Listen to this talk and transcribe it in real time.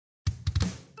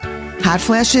hot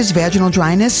flashes, vaginal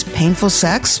dryness, painful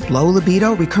sex, low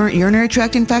libido, recurrent urinary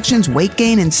tract infections, weight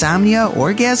gain, insomnia,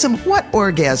 orgasm? What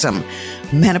orgasm?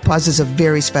 Menopause is a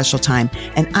very special time,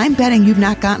 and I'm betting you've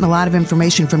not gotten a lot of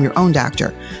information from your own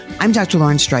doctor. I'm Dr.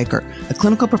 Lauren Stryker, a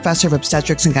clinical professor of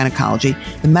obstetrics and gynecology,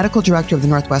 the medical director of the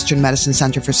Northwestern Medicine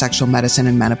Center for Sexual Medicine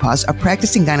and Menopause, a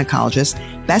practicing gynecologist,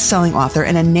 best-selling author,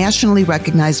 and a nationally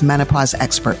recognized menopause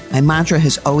expert. My mantra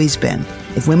has always been,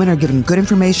 if women are given good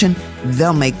information,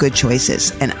 they'll make good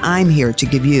choices. And I'm here to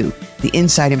give you the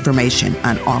inside information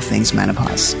on all things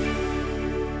menopause.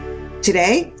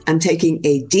 Today, I'm taking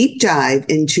a deep dive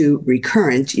into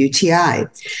recurrent UTI.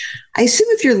 I assume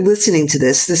if you're listening to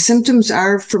this, the symptoms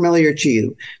are familiar to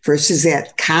you. First is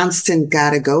that constant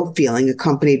gotta go feeling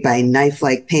accompanied by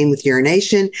knife-like pain with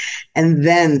urination, and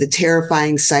then the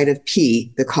terrifying sight of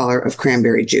pee, the color of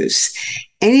cranberry juice.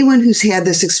 Anyone who's had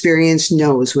this experience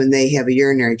knows when they have a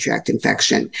urinary tract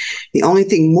infection. The only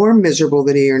thing more miserable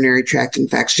than a urinary tract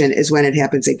infection is when it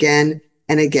happens again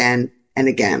and again and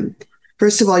again.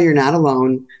 First of all, you're not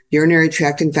alone. Urinary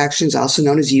tract infections, also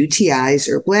known as UTIs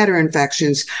or bladder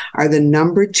infections, are the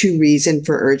number 2 reason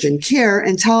for urgent care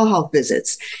and telehealth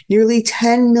visits. Nearly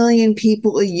 10 million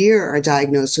people a year are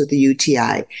diagnosed with a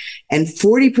UTI, and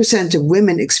 40% of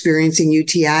women experiencing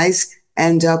UTIs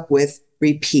end up with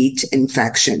repeat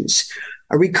infections.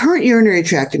 A recurrent urinary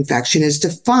tract infection is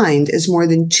defined as more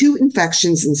than 2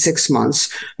 infections in 6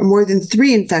 months or more than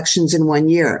 3 infections in 1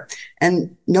 year,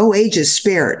 and no age is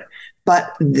spared.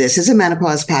 But this is a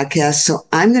menopause podcast, so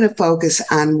I'm going to focus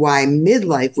on why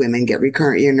midlife women get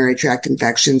recurrent urinary tract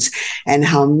infections and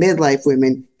how midlife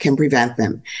women can prevent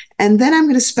them. And then I'm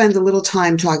going to spend a little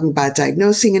time talking about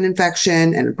diagnosing an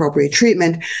infection and appropriate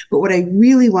treatment. But what I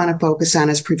really want to focus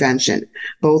on is prevention,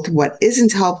 both what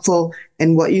isn't helpful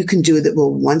and what you can do that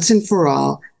will once and for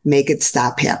all make it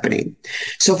stop happening.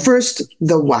 So first,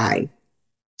 the why.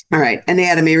 All right,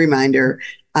 anatomy reminder.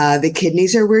 The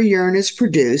kidneys are where urine is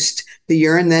produced. The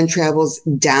urine then travels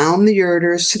down the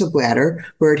ureters to the bladder,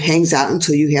 where it hangs out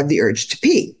until you have the urge to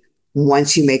pee.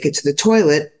 Once you make it to the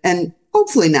toilet, and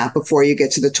hopefully not before you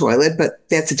get to the toilet, but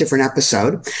that's a different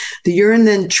episode, the urine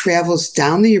then travels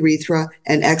down the urethra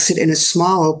and exits in a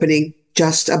small opening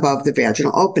just above the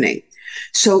vaginal opening.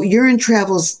 So urine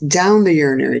travels down the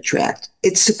urinary tract.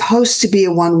 It's supposed to be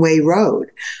a one-way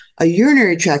road. A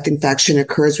urinary tract infection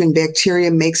occurs when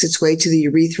bacteria makes its way to the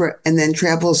urethra and then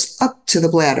travels up to the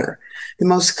bladder. The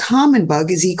most common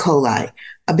bug is E. coli,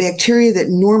 a bacteria that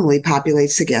normally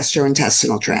populates the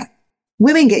gastrointestinal tract.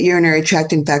 Women get urinary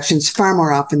tract infections far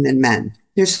more often than men.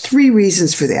 There's 3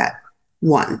 reasons for that.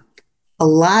 1, a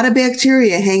lot of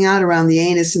bacteria hang out around the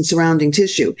anus and surrounding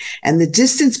tissue, and the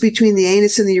distance between the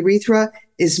anus and the urethra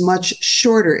is much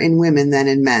shorter in women than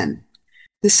in men.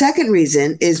 The second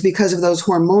reason is because of those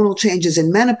hormonal changes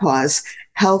in menopause,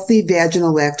 healthy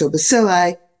vaginal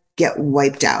lactobacilli get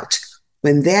wiped out.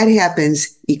 When that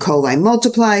happens, E. coli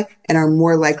multiply and are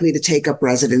more likely to take up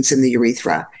residence in the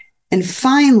urethra. And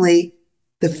finally,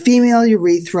 the female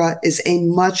urethra is a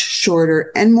much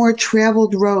shorter and more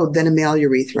traveled road than a male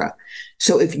urethra.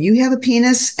 So if you have a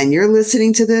penis and you're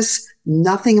listening to this,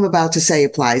 nothing I'm about to say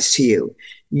applies to you.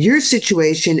 Your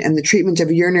situation and the treatment of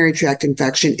a urinary tract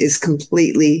infection is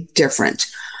completely different.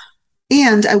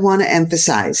 And I want to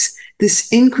emphasize,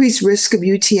 this increased risk of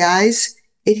UTIs,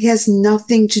 it has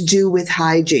nothing to do with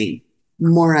hygiene.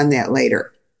 More on that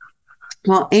later.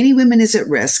 While any woman is at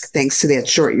risk, thanks to that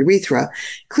short urethra,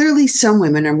 clearly some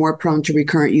women are more prone to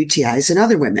recurrent UTIs than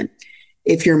other women.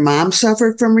 If your mom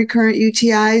suffered from recurrent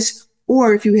UTIs,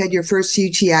 or if you had your first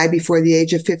UTI before the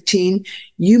age of 15,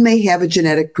 you may have a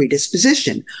genetic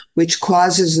predisposition, which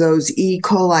causes those E.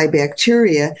 coli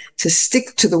bacteria to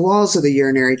stick to the walls of the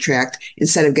urinary tract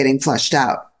instead of getting flushed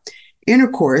out.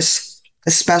 Intercourse,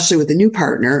 especially with a new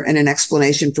partner, and an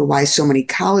explanation for why so many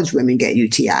college women get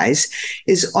UTIs,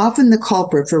 is often the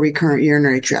culprit for recurrent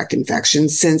urinary tract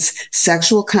infections, since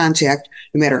sexual contact,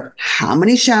 no matter how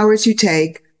many showers you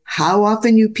take, how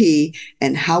often you pee,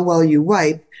 and how well you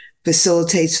wipe,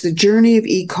 facilitates the journey of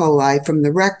E. coli from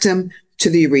the rectum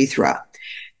to the urethra.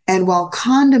 And while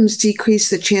condoms decrease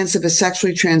the chance of a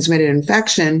sexually transmitted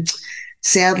infection,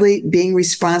 sadly, being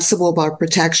responsible about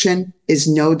protection is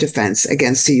no defense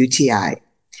against a UTI.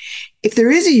 If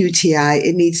there is a UTI,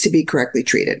 it needs to be correctly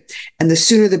treated. And the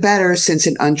sooner the better, since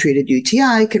an untreated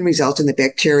UTI can result in the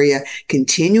bacteria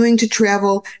continuing to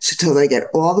travel until they get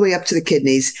all the way up to the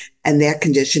kidneys, and that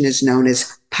condition is known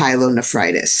as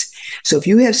pyelonephritis. So if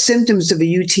you have symptoms of a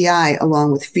UTI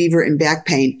along with fever and back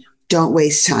pain, don't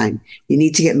waste time. You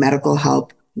need to get medical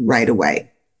help right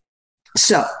away.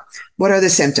 So what are the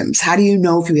symptoms? How do you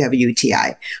know if you have a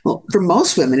UTI? Well, for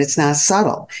most women, it's not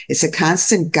subtle. It's a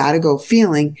constant gotta go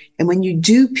feeling. And when you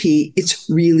do pee, it's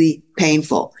really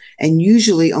painful. And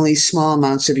usually only small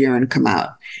amounts of urine come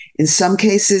out. In some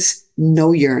cases,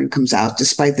 no urine comes out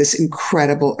despite this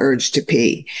incredible urge to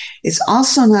pee. It's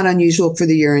also not unusual for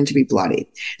the urine to be bloody.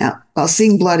 Now, while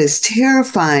seeing blood is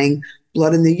terrifying,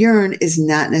 blood in the urine is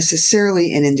not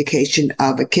necessarily an indication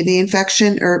of a kidney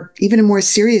infection or even a more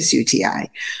serious UTI.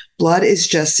 Blood is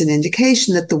just an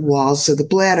indication that the walls of the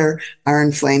bladder are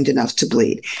inflamed enough to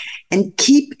bleed. And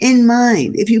keep in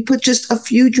mind, if you put just a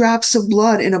few drops of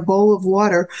blood in a bowl of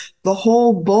water, the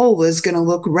whole bowl is going to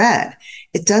look red.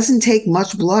 It doesn't take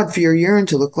much blood for your urine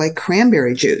to look like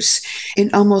cranberry juice. In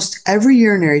almost every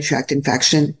urinary tract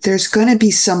infection, there's going to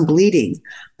be some bleeding,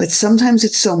 but sometimes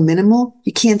it's so minimal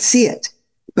you can't see it,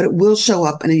 but it will show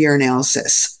up in a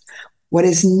urinalysis. What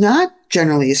is not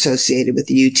generally associated with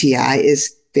the UTI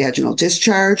is vaginal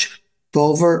discharge,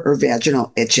 vulvar or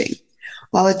vaginal itching.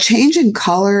 While a change in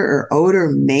color or odor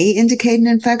may indicate an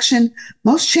infection,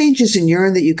 most changes in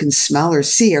urine that you can smell or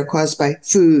see are caused by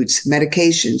foods,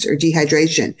 medications, or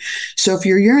dehydration. So if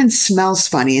your urine smells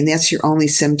funny and that's your only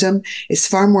symptom, it's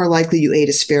far more likely you ate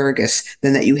asparagus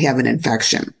than that you have an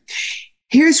infection.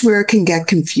 Here's where it can get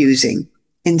confusing.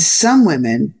 In some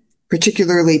women,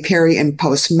 particularly peri and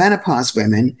postmenopause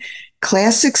women,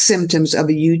 classic symptoms of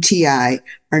a UTI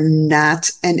are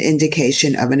not an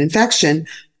indication of an infection,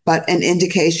 but an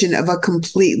indication of a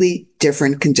completely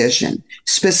different condition.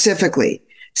 Specifically,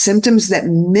 symptoms that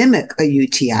mimic a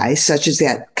UTI, such as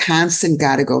that constant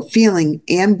gotta-go feeling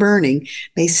and burning,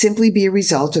 may simply be a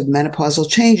result of menopausal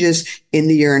changes in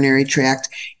the urinary tract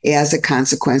as a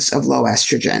consequence of low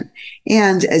estrogen.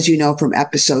 And as you know from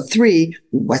episode 3,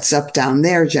 What's Up Down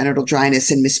There, Genital Dryness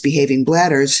and Misbehaving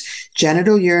Bladders,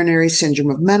 genital urinary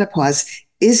syndrome of menopause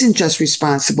isn't just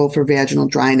responsible for vaginal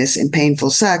dryness and painful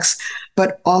sex,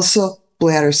 but also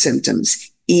bladder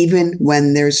symptoms, even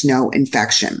when there's no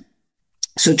infection.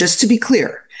 So just to be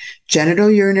clear, genital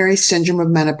urinary syndrome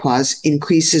of menopause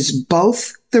increases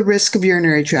both the risk of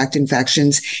urinary tract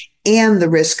infections and the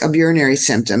risk of urinary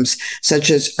symptoms, such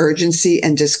as urgency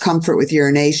and discomfort with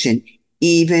urination,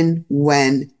 even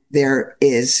when there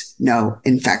is no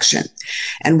infection.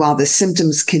 And while the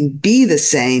symptoms can be the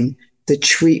same, the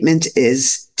treatment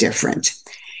is different.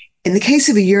 In the case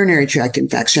of a urinary tract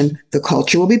infection, the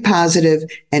culture will be positive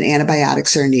and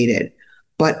antibiotics are needed.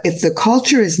 But if the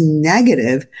culture is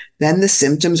negative, then the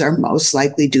symptoms are most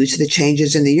likely due to the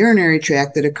changes in the urinary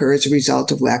tract that occur as a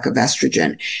result of lack of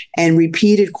estrogen. And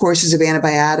repeated courses of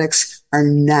antibiotics are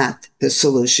not the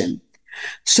solution.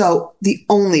 So the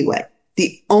only way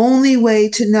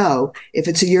to know if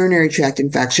it's a urinary tract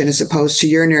infection as opposed to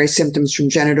urinary symptoms from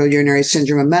genital urinary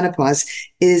syndrome of menopause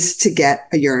is to get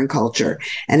a urine culture.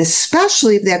 And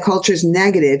especially if that culture is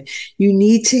negative, you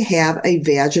need to have a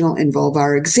vaginal and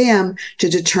vulvar exam to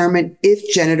determine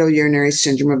if genital urinary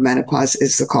syndrome of menopause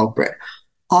is the culprit.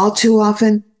 All too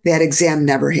often, that exam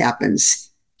never happens.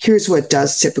 Here's what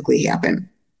does typically happen.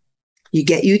 You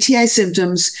get UTI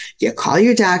symptoms, you call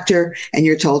your doctor, and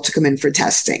you're told to come in for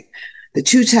testing. The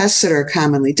two tests that are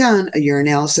commonly done, a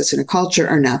urinalysis and a culture,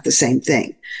 are not the same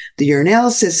thing. The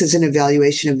urinalysis is an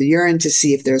evaluation of the urine to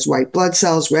see if there's white blood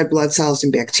cells, red blood cells,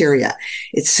 and bacteria.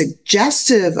 It's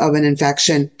suggestive of an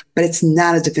infection, but it's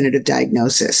not a definitive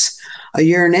diagnosis. A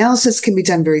urinalysis can be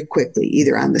done very quickly,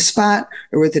 either on the spot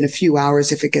or within a few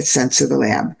hours if it gets sent to the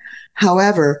lab.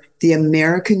 However, the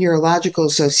American Urological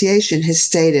Association has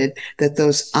stated that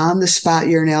those on-the-spot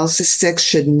urinalysis sticks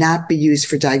should not be used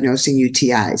for diagnosing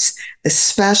UTIs,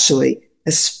 especially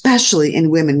in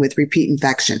women with repeat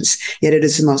infections, yet it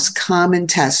is the most common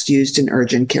test used in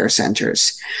urgent care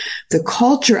centers. The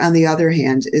culture, on the other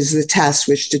hand, is the test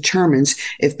which determines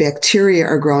if bacteria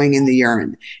are growing in the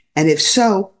urine, and if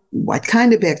so, what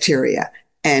kind of bacteria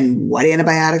and what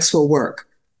antibiotics will work.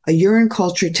 A urine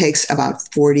culture takes about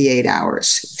 48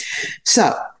 hours.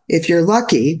 So if you're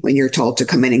lucky when you're told to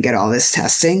come in and get all this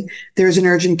testing, there's an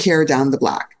urgent care down the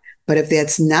block. But if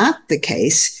that's not the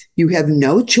case, you have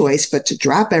no choice but to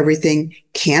drop everything,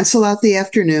 cancel out the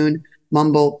afternoon,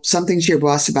 mumble something to your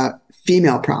boss about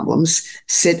female problems,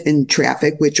 sit in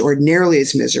traffic, which ordinarily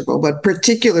is miserable, but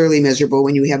particularly miserable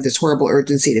when you have this horrible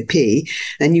urgency to pee.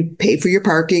 Then you pay for your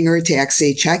parking or a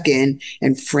taxi, check in,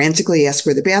 and frantically ask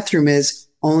where the bathroom is,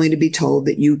 only to be told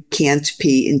that you can't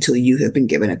pee until you have been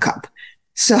given a cup.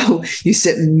 So you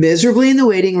sit miserably in the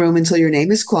waiting room until your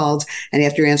name is called, and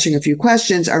after answering a few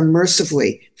questions, are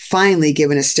mercifully, finally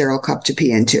given a sterile cup to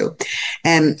pee into.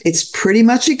 And it's pretty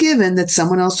much a given that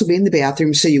someone else will be in the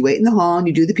bathroom, so you wait in the hall and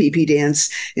you do the pee-pee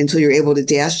dance until you're able to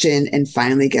dash in and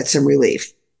finally get some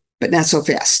relief. but not so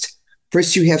fast.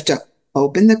 First, you have to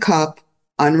open the cup,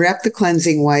 unwrap the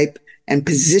cleansing wipe, and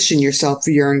position yourself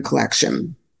for urine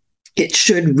collection. It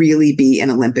should really be an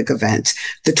Olympic event.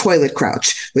 The toilet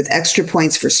crouch with extra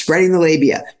points for spreading the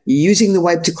labia, using the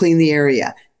wipe to clean the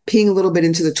area, peeing a little bit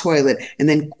into the toilet, and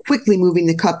then quickly moving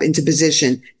the cup into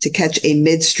position to catch a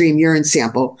midstream urine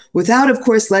sample without, of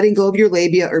course, letting go of your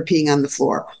labia or peeing on the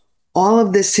floor. All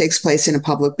of this takes place in a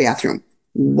public bathroom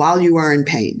while you are in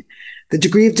pain. The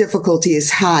degree of difficulty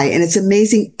is high, and it's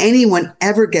amazing anyone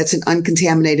ever gets an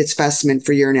uncontaminated specimen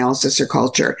for urinalysis or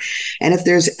culture. And if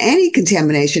there's any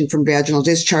contamination from vaginal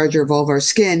discharge or vulvar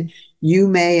skin, you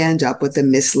may end up with a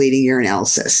misleading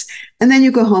urinalysis. And then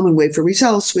you go home and wait for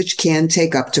results, which can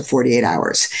take up to 48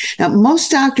 hours. Now, most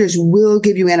doctors will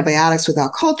give you antibiotics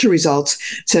without culture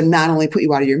results to not only put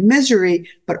you out of your misery,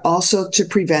 but also to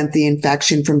prevent the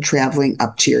infection from traveling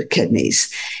up to your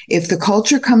kidneys. If the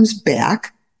culture comes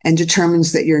back and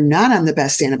determines that you're not on the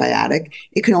best antibiotic,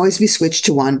 it can always be switched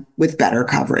to one with better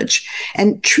coverage.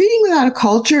 And treating without a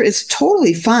culture is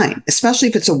totally fine, especially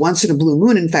if it's a once in a blue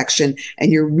moon infection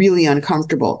and you're really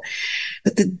uncomfortable.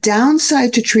 But the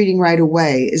downside to treating right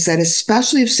away is that,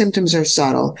 especially if symptoms are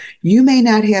subtle, you may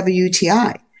not have a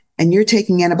UTI and you're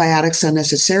taking antibiotics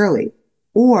unnecessarily,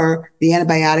 or the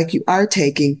antibiotic you are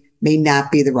taking may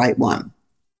not be the right one.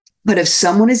 But if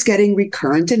someone is getting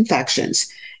recurrent infections,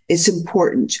 it's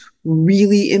important,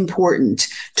 really important,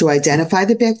 to identify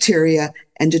the bacteria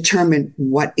and determine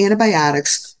what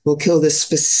antibiotics will kill the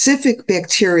specific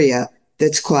bacteria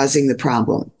that's causing the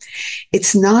problem.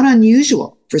 It's not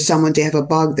unusual for someone to have a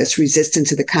bug that's resistant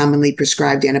to the commonly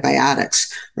prescribed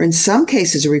antibiotics, or in some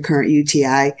cases, a recurrent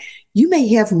UTI, you may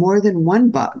have more than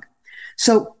one bug.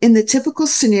 So in the typical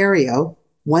scenario,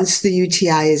 once the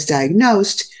UTI is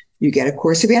diagnosed, you get a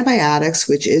course of antibiotics,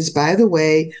 which is, by the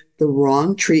way, the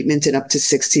wrong treatment in up to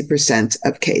 60%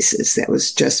 of cases. That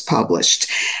was just published.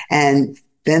 And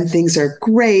then things are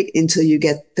great until you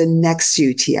get the next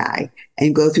UTI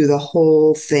and go through the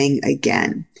whole thing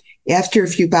again. After a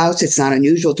few bouts, it's not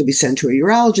unusual to be sent to a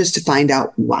urologist to find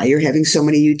out why you're having so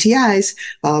many UTIs,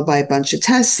 followed by a bunch of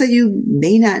tests that you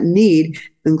may not need,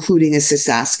 including a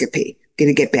cystoscopy. I'm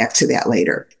going to get back to that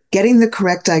later. Getting the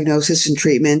correct diagnosis and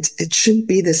treatment, it shouldn't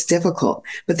be this difficult,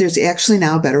 but there's actually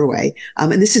now a better way.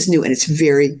 And this is new and it's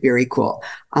very, very cool.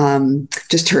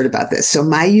 Just heard about this. So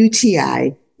My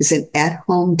UTI is an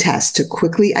at-home test to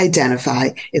quickly identify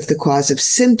if the cause of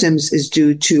symptoms is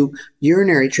due to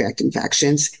urinary tract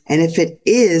infections. And if it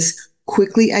is,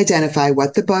 quickly identify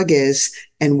what the bug is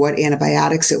and what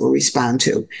antibiotics it will respond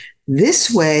to. This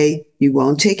way, you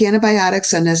won't take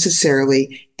antibiotics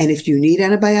unnecessarily. And if you need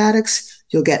antibiotics,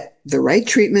 you'll get the right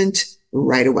treatment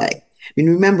right away. I mean,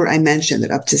 remember, I mentioned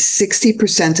that up to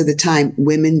 60% of the time,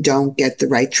 women don't get the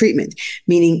right treatment,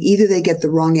 meaning either they get the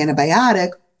wrong antibiotic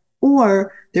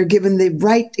or they're given the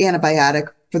right antibiotic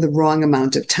for the wrong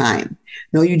amount of time.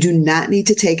 No, you do not need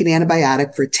to take an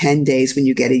antibiotic for 10 days when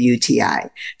you get a UTI.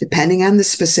 Depending on the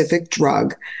specific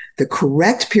drug, the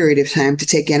correct period of time to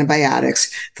take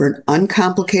antibiotics for an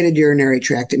uncomplicated urinary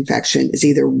tract infection is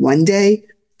either 1 day,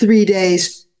 3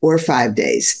 days, or 5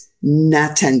 days,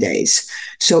 not 10 days.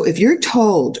 So if you're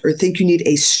told or think you need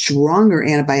a stronger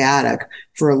antibiotic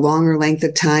for a longer length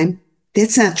of time,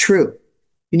 that's not true.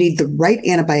 You need the right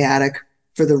antibiotic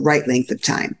for the right length of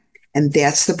time. And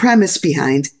that's the premise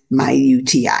behind My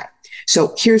UTI.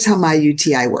 So here's how My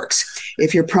UTI works.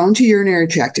 If you're prone to urinary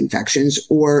tract infections,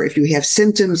 or if you have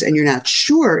symptoms and you're not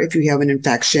sure if you have an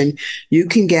infection, you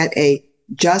can get a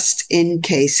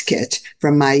just-in-case kit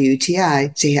from My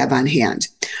UTI to have on hand.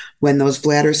 When those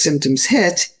bladder symptoms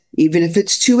hit, even if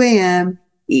it's 2 a.m.,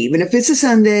 even if it's a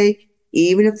Sunday,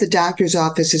 even if the doctor's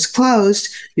office is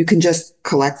closed, you can just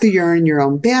collect the urine in your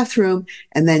own bathroom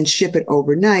and then ship it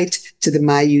overnight to the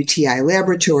My UTI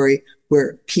laboratory,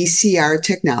 where PCR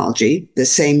technology, the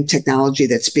same technology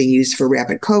that's being used for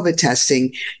rapid COVID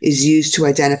testing, is used to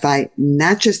identify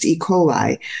not just E.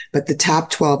 coli, but the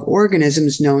top 12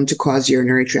 organisms known to cause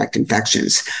urinary tract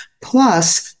infections,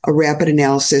 plus a rapid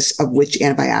analysis of which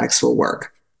antibiotics will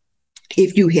work.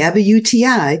 If you have a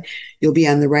UTI, you'll be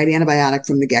on the right antibiotic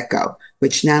from the get-go,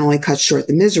 which not only cuts short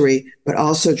the misery, but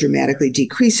also dramatically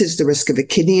decreases the risk of a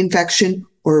kidney infection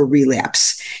or a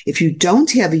relapse. If you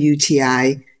don't have a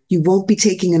UTI, you won't be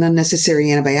taking an unnecessary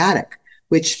antibiotic,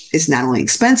 which is not only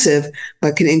expensive,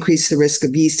 but can increase the risk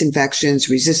of yeast infections,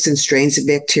 resistant strains of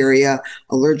bacteria,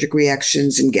 allergic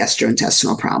reactions, and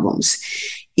gastrointestinal problems.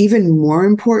 Even more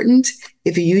important,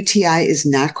 if a UTI is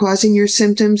not causing your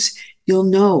symptoms, you'll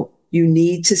know you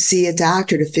need to see a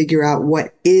doctor to figure out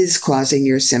what is causing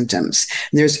your symptoms.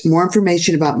 And there's more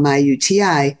information about My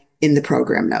UTI in the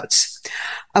program notes.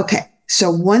 Okay, so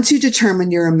once you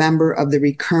determine you're a member of the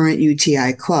Recurrent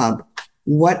UTI Club,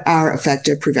 what are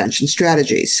effective prevention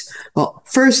strategies? Well,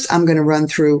 first, I'm going to run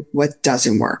through what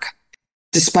doesn't work.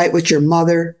 Despite what your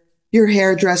mother, your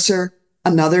hairdresser,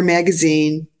 another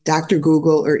magazine, Dr.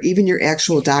 Google, or even your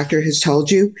actual doctor has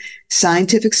told you,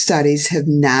 scientific studies have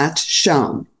not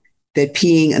shown that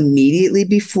peeing immediately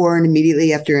before and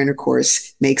immediately after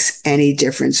intercourse makes any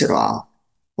difference at all.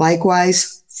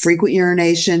 Likewise, frequent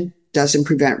urination doesn't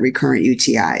prevent recurrent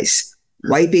UTIs.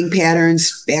 Wiping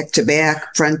patterns, back to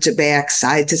back, front to back,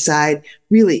 side to side,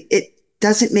 really, it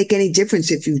doesn't make any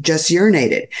difference if you've just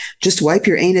urinated. Just wipe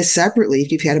your anus separately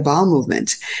if you've had a bowel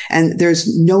movement. And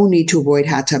there's no need to avoid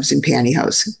hot tubs and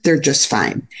pantyhose. They're just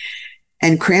fine.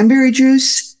 And cranberry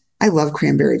juice, I love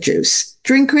cranberry juice.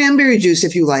 Drink cranberry juice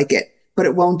if you like it, but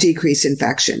it won't decrease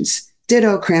infections.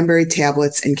 Ditto cranberry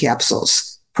tablets and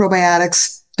capsules.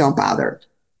 Probiotics, don't bother.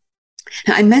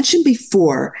 Now, I mentioned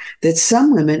before that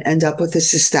some women end up with a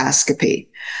cystoscopy.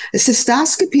 A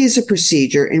cystoscopy is a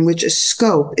procedure in which a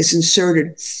scope is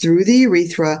inserted through the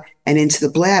urethra and into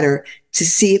the bladder to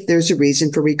see if there's a reason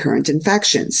for recurrent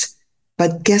infections.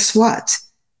 But guess what?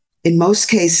 In most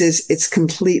cases, it's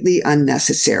completely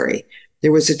unnecessary.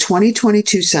 There was a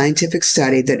 2022 scientific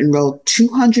study that enrolled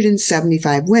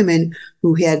 275 women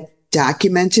who had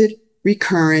documented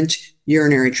recurrent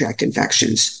urinary tract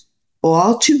infections.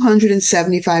 All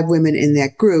 275 women in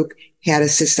that group had a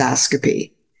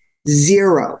cystoscopy.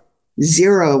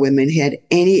 Zero women had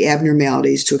any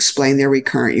abnormalities to explain their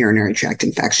recurrent urinary tract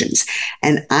infections.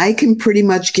 And I can pretty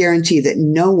much guarantee that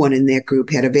no one in that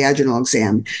group had a vaginal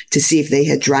exam to see if they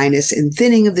had dryness and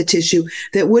thinning of the tissue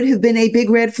that would have been a big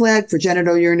red flag for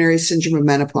genital urinary syndrome of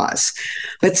menopause.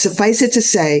 But suffice it to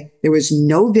say, there was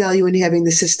no value in having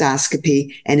the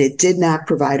cystoscopy, and it did not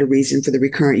provide a reason for the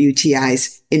recurrent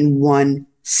UTIs in one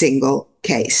single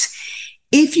case.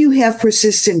 If you have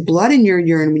persistent blood in your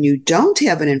urine when you don't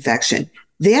have an infection,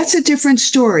 that's a different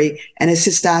story, and a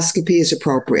cystoscopy is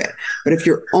appropriate. But if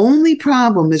your only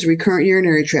problem is recurrent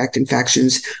urinary tract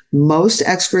infections, most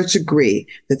experts agree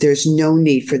that there's no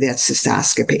need for that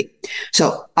cystoscopy.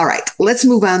 So, all right, let's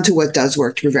move on to what does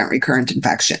work to prevent recurrent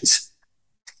infections.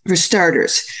 For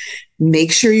starters,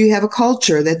 make sure you have a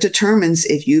culture that determines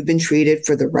if you've been treated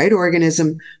for the right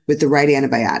organism with the right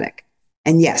antibiotic.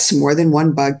 And yes, more than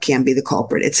one bug can be the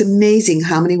culprit. It's amazing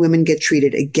how many women get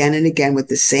treated again and again with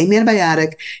the same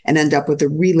antibiotic and end up with a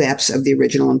relapse of the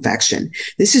original infection.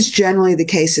 This is generally the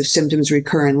case if symptoms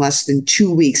recur in less than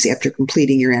 2 weeks after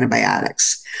completing your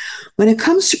antibiotics. When it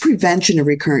comes to prevention of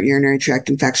recurrent urinary tract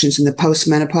infections in the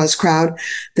postmenopause crowd,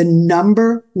 the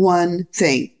number one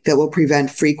thing that will prevent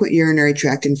frequent urinary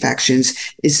tract infections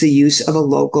is the use of a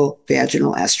local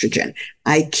vaginal estrogen.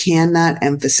 I cannot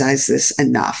emphasize this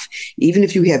enough. Even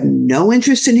if you have no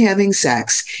interest in having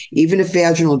sex, even if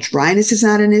vaginal dryness is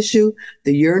not an issue,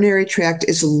 the urinary tract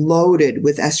is loaded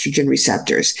with estrogen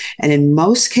receptors. And in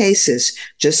most cases,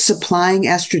 just supplying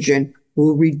estrogen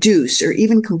will reduce or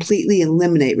even completely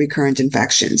eliminate recurrent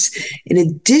infections. In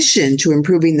addition to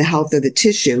improving the health of the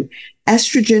tissue,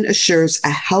 estrogen assures a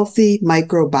healthy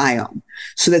microbiome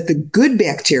so that the good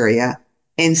bacteria,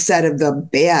 instead of the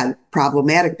bad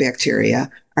problematic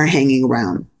bacteria, are hanging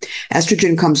around.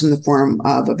 Estrogen comes in the form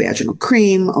of a vaginal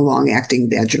cream, a long-acting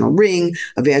vaginal ring,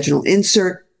 a vaginal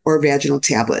insert, or a vaginal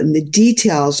tablet. And the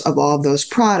details of all of those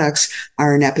products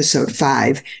are in episode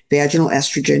 5, Vaginal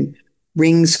Estrogen,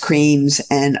 Rings, Creams,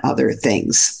 and Other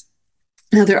Things.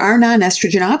 Now, there are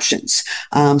non-estrogen options,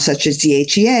 such as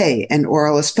DHEA and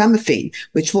oral esfemifene,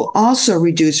 which will also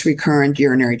reduce recurrent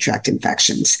urinary tract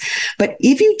infections. But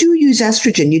if you do use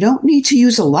estrogen, you don't need to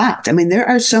use a lot. I mean, there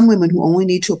are some women who only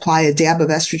need to apply a dab of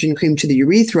estrogen cream to the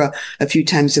urethra a few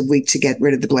times a week to get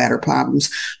rid of the bladder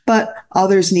problems, but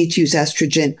others need to use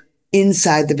estrogen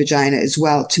inside the vagina as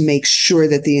well to make sure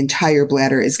that the entire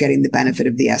bladder is getting the benefit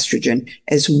of the estrogen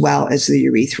as well as the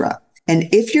urethra. And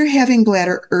if you're having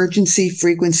bladder urgency,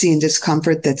 frequency, and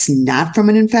discomfort that's not from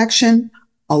an infection,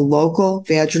 a local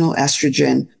vaginal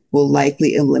estrogen will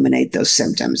likely eliminate those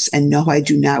symptoms. And no, I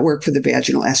do not work for the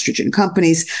vaginal estrogen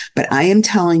companies, but I am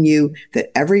telling you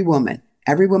that every woman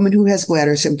who has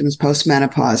bladder symptoms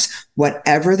post-menopause,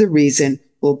 whatever the reason,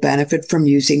 will benefit from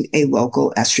using a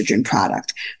local estrogen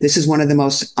product. This is one of the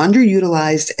most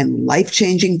underutilized and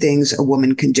life-changing things a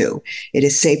woman can do. It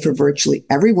is safe for virtually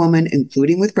every woman,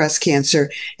 including with breast cancer,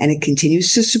 and it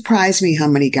continues to surprise me how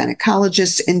many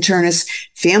gynecologists, internists,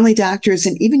 family doctors,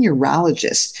 and even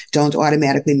urologists don't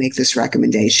automatically make this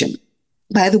recommendation.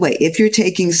 By the way, if you're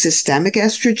taking systemic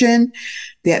estrogen,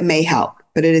 that may help.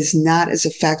 but it is not as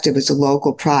effective as a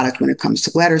local product when it comes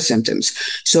to bladder symptoms.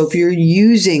 So if you're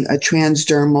using a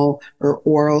transdermal or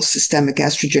oral systemic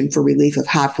estrogen for relief of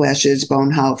hot flashes,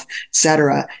 bone health,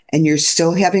 etc., and you're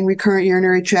still having recurrent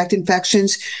urinary tract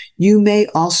infections, you may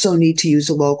also need to use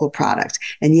a local product.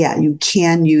 And yeah, you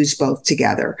can use both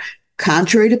together.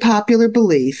 Contrary to popular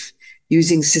belief,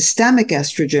 using systemic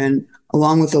estrogen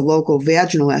along with a local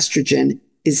vaginal estrogen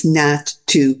is not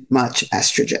too much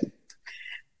estrogen.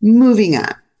 Moving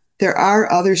on, there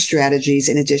are other strategies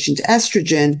in addition to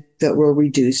estrogen that will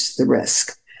reduce the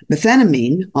risk.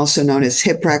 Methenamine, also known as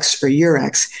Hiprex or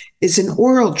Urex, is an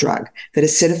oral drug that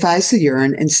acidifies the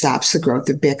urine and stops the growth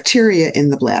of bacteria in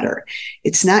the bladder.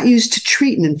 It's not used to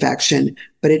treat an infection,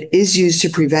 but it is used to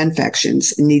prevent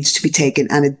infections and needs to be taken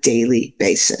on a daily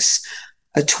basis.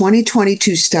 A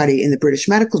 2022 study in the British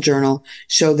Medical Journal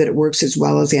showed that it works as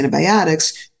well as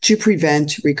antibiotics to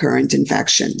prevent recurrent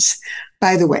infections.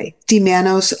 By the way,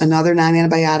 D-mannose, another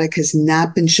non-antibiotic, has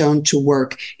not been shown to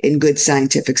work in good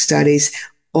scientific studies.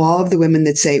 All of the women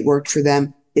that say it worked for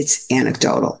them, it's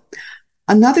anecdotal.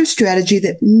 Another strategy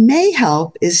that may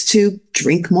help is to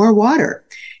drink more water.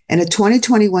 In a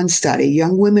 2021 study,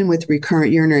 young women with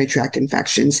recurrent urinary tract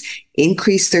infections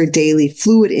increased their daily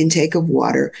fluid intake of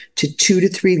water to 2 to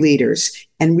 3 liters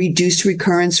and reduced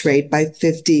recurrence rate by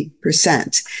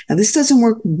 50%. Now, this doesn't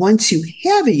work once you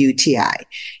have a UTI.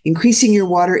 Increasing your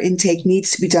water intake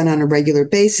needs to be done on a regular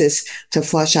basis to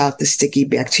flush out the sticky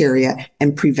bacteria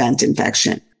and prevent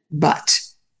infection. But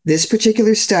this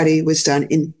particular study was done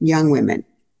in young women.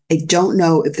 I don't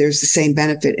know if there's the same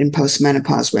benefit in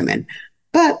postmenopause women,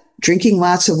 but drinking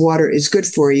lots of water is good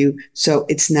for you, so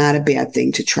it's not a bad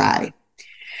thing to try.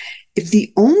 If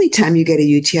the only time you get a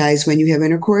UTI is when you have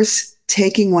intercourse,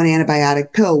 taking one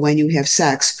antibiotic pill when you have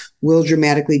sex will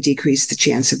dramatically decrease the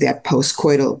chance of that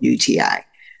postcoital UTI.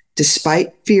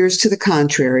 Despite fears to the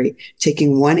contrary,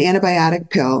 taking one antibiotic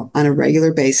pill on a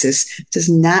regular basis does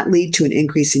not lead to an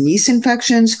increase in yeast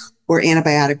infections or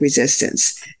antibiotic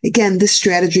resistance. Again, this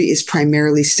strategy is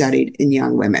primarily studied in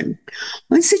young women.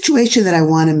 One situation that I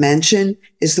want to mention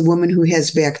is the woman who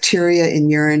has bacteria in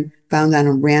urine found on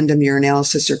a random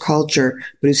urinalysis or culture,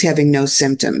 but who's having no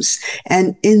symptoms.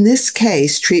 And in this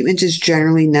case, treatment is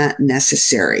generally not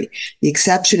necessary. The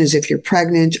exception is if you're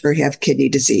pregnant or have kidney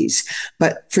disease.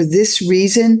 But for this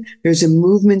reason, there's a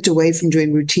movement away from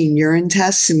doing routine urine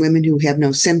tests in women who have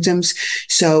no symptoms.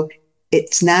 So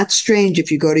it's not strange if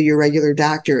you go to your regular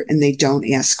doctor and they don't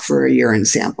ask for a urine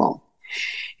sample.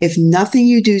 If nothing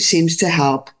you do seems to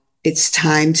help, it's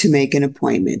time to make an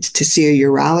appointment to see a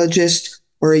urologist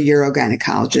or a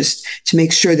urogynecologist to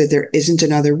make sure that there isn't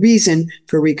another reason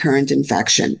for recurrent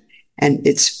infection. And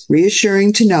it's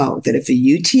reassuring to know that if a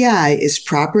UTI is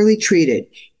properly treated,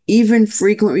 even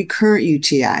frequent recurrent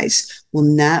UTIs will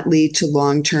not lead to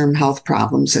long-term health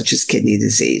problems such as kidney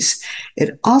disease.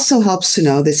 It also helps to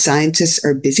know that scientists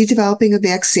are busy developing a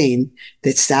vaccine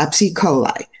that stops E.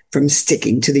 coli from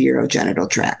sticking to the urogenital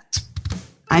tract.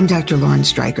 I'm Dr. Lauren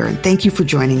Streicher, and thank you for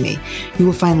joining me. You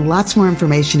will find lots more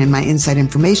information in my Inside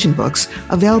Information books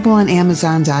available on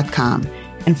Amazon.com.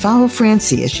 And follow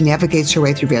Francie as she navigates her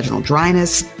way through vaginal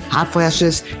dryness, hot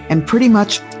flashes, and pretty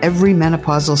much every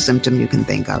menopausal symptom you can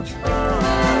think of. I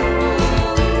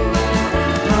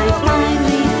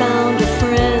finally found a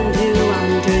friend who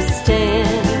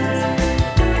understands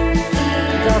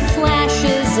the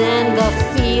flashes and the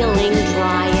feeling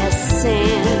dry as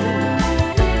sand.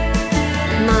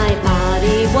 My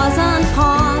body was on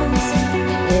pause,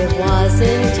 it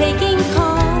wasn't taking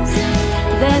calls.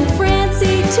 Then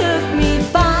Francie took me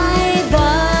by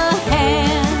the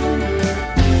hand.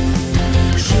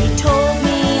 She told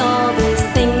me all these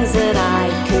things that I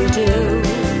can do,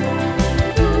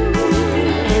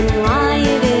 and why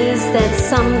it is that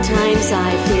sometimes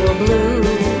I feel blue.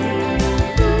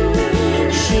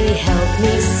 She helped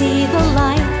me see the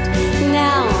light.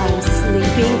 Now I'm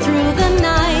sleeping through the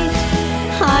night.